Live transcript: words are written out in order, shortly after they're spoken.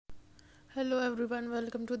Hello everyone,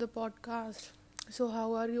 welcome to the podcast. So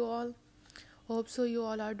how are you all? Hope so you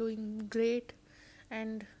all are doing great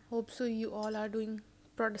and hope so you all are doing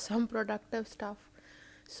some productive stuff.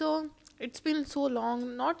 So it's been so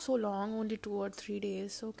long, not so long, only 2 or 3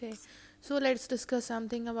 days. Okay. So let's discuss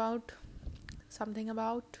something about something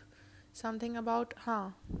about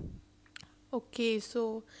Okay,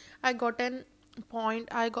 so I got an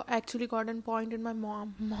I got an point in my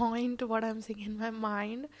mind what I'm saying in my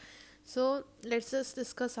mind. So let's just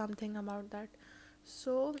discuss something about that.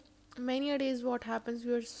 So many a days what happens,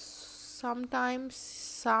 we are sometimes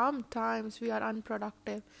we are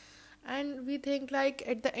unproductive, and we think like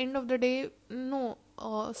at the end of the day, no,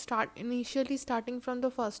 starting from the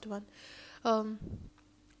first one. um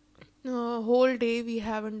Whole day we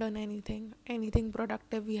haven't done anything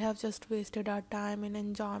productive. We have just wasted our time in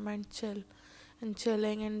enjoyment,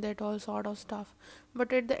 chilling and that all sort of stuff.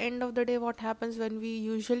 But at the end of the day, what happens when we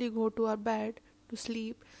usually go to our bed to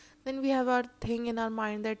sleep, then we have our thing in our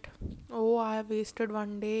mind that, oh, I have wasted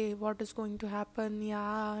one day, what is going to happen,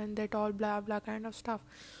 yeah, and that all blah blah kind of stuff.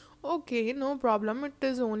 Okay, no problem. It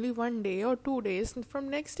is only 1 day or 2 days. From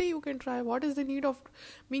next day you can try. What is the need of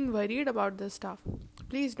being worried about this stuff?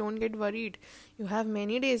 Please don't get worried. You have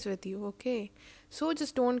many days with you, okay? So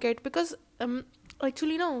just don't get, because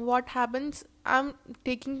actually no, what happens, I'm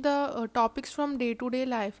taking the topics from day to day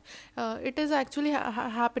life. It is actually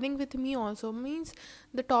happening with me also. Means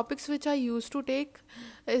the topics which I used to take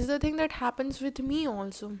is the thing that happens with me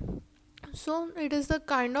also. So it is the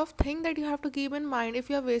kind of thing that you have to keep in mind. If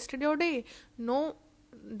you have wasted your day, no,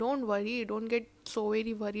 don't worry, don't get so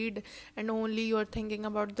very worried, and only you're thinking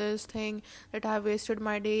about this thing, that I have wasted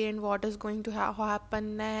my day and what is going to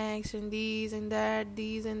happen next, and these and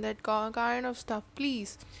that kind of stuff.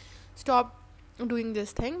 Please stop doing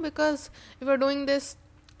this thing, because if you're doing this,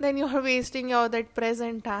 then you are wasting your that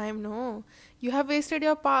present time. No, you have wasted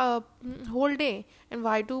your whole day, and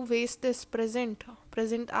why to waste this present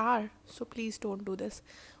hour? So please don't do this.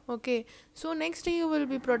 Okay, so next day you will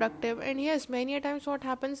be productive. And yes, many a times what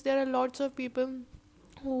happens, there are lots of people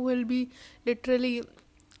who will be literally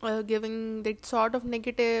giving that sort of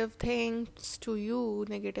negative things to you,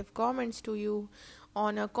 negative comments to you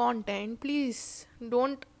on a content. Please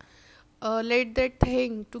don't let that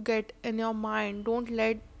thing to get in your mind.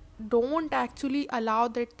 Don't actually allow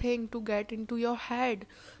that thing to get into your head,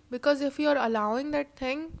 because if you're allowing that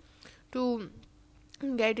thing to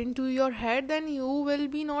get into your head, then you will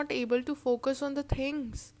be not able to focus on the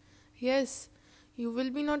things. Yes, you will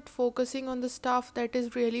be not focusing on the stuff that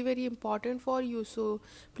is really very important for you. So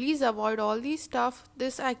please avoid all these stuff.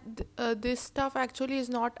 This stuff actually is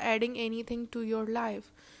not adding anything to your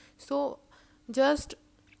life. So just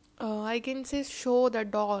I can say, show the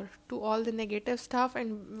door to all the negative stuff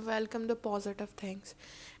and welcome the positive things.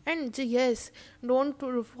 And yes, don't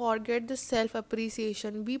forget the self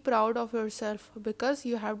appreciation. Be proud of yourself because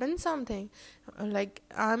you have done something. Like,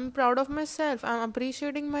 I'm proud of myself. I'm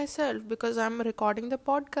appreciating myself because I'm recording the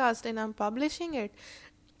podcast and I'm publishing it.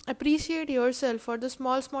 Appreciate yourself for the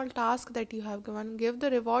small task that you have given. Give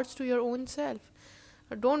the rewards to your own self.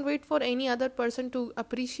 Don't wait for any other person to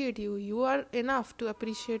appreciate you. You are enough to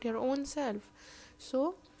appreciate your own self.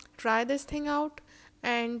 So try this thing out.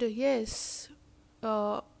 And yes,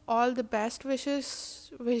 all the best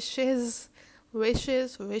wishes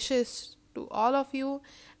to all of you.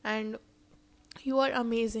 And you are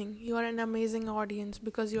amazing. You are an amazing audience,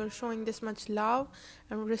 because you are showing this much love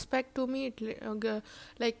and respect to me.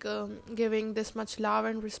 Giving this much love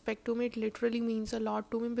and respect to me, it literally means a lot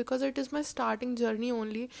to me, because it is my starting journey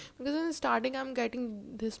only. Because in the starting I'm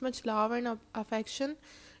getting this much love and affection.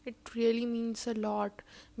 It really means a lot.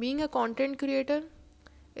 Being a content creator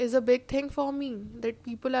is a big thing for me, that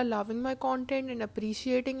people are loving my content and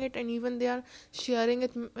appreciating it, and even they are sharing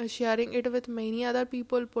it with many other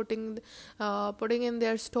people, putting in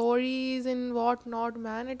their stories and whatnot.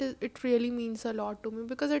 Man, it really means a lot to me,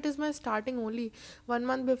 because it is my starting only. 1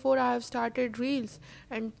 month before I have started reels,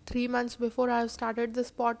 and 3 months before I have started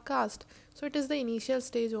this podcast. So it is the initial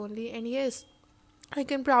stage only. And yes, I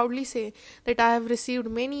can proudly say that I have received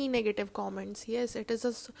many negative comments. Yes, it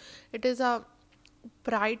is a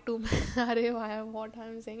pride to me. Arey, why what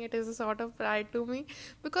I'm saying, it is a sort of pride to me,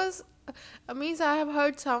 because means I have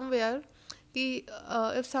heard somewhere कि,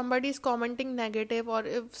 if somebody is commenting negative, or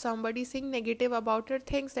if somebody is saying negative about your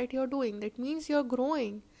things that you're doing, that means you're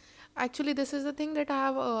growing. Actually, this is the thing that I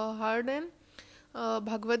have heard in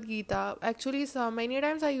Bhagavad Gita. Actually, so many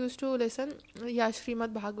times I used to listen, yeah,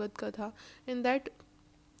 Srimad Bhagavad Katha. In that,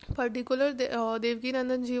 particular Devgi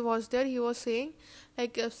Nandan ji was there. He was saying,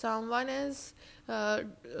 like, if someone is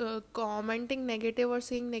commenting negative or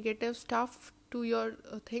saying negative stuff to your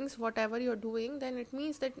things, whatever you're doing, then it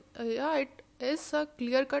means that yeah, it is a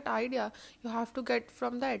clear cut idea. You have to get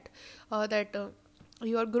from that that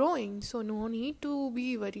you are growing, so no need to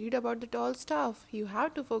be worried about the tall stuff. You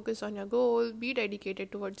have to focus on your goal, be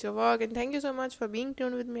dedicated towards your work. And thank you so much for being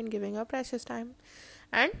tuned with me and giving up precious time,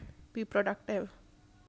 and be productive.